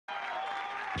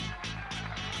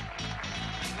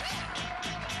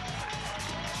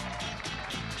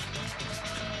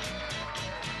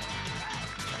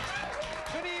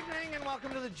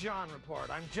Welcome to the John Report.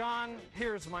 I'm John.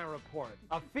 Here's my report.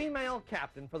 A female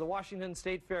captain for the Washington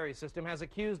State ferry system has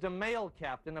accused a male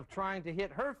captain of trying to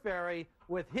hit her ferry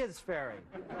with his ferry.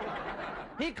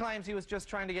 He claims he was just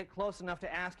trying to get close enough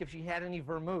to ask if she had any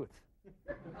vermouth.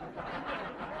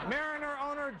 Mariner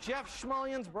owner Jeff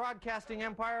Smulyan's broadcasting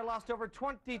empire lost over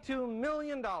 $22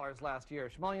 million last year.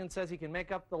 Smulyan says he can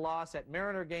make up the loss at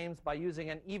Mariner games by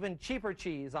using an even cheaper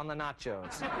cheese on the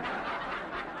nachos.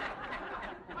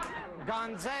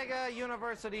 Gonzaga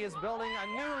University is building a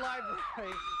new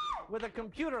library with a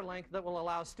computer link that will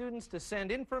allow students to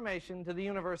send information to the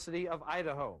University of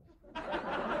Idaho.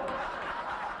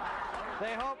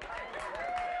 They hope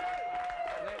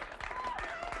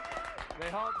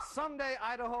someday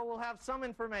Idaho will have some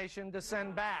information to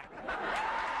send back.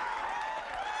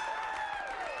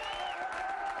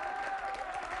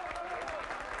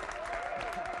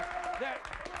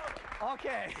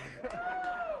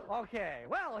 Okay,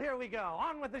 well, here we go.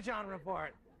 On with the John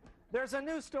Report. There's a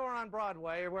new store on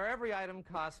Broadway where every item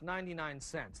costs 99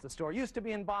 cents. The store used to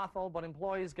be in Bothell, but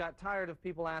employees got tired of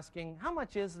people asking, how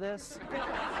much is this?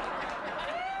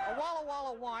 A Walla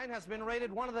Walla wine has been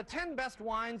rated one of the 10 best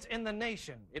wines in the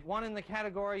nation. It won in the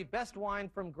category Best Wine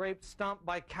from Grapes Stomped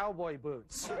by Cowboy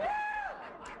Boots.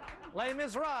 Les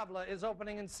Misérables is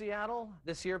opening in Seattle.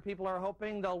 This year, people are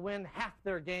hoping they'll win half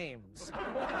their games.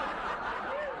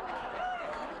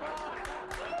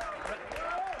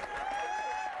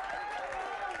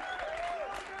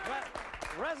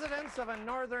 Residents of a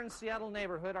northern Seattle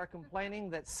neighborhood are complaining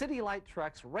that city light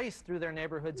trucks race through their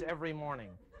neighborhoods every morning.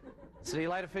 City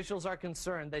light officials are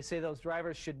concerned. They say those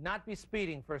drivers should not be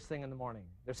speeding first thing in the morning.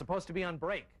 They're supposed to be on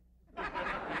break.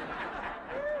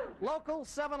 Local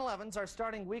 7-Elevens are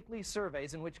starting weekly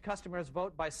surveys in which customers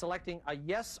vote by selecting a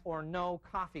yes or no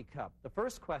coffee cup. The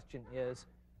first question is,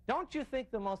 don't you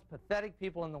think the most pathetic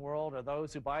people in the world are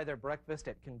those who buy their breakfast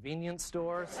at convenience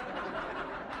stores?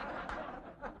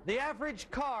 The average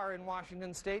car in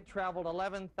Washington State traveled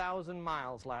 11,000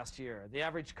 miles last year. The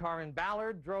average car in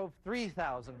Ballard drove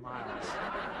 3,000 miles,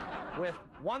 with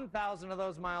 1,000 of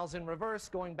those miles in reverse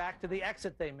going back to the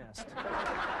exit they missed.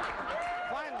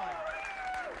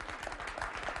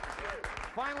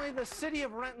 Finally, the city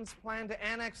of Renton's plan to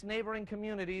annex neighboring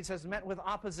communities has met with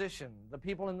opposition. The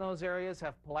people in those areas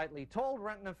have politely told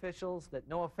Renton officials that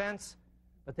no offense,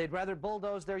 but they'd rather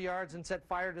bulldoze their yards and set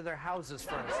fire to their houses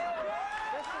first.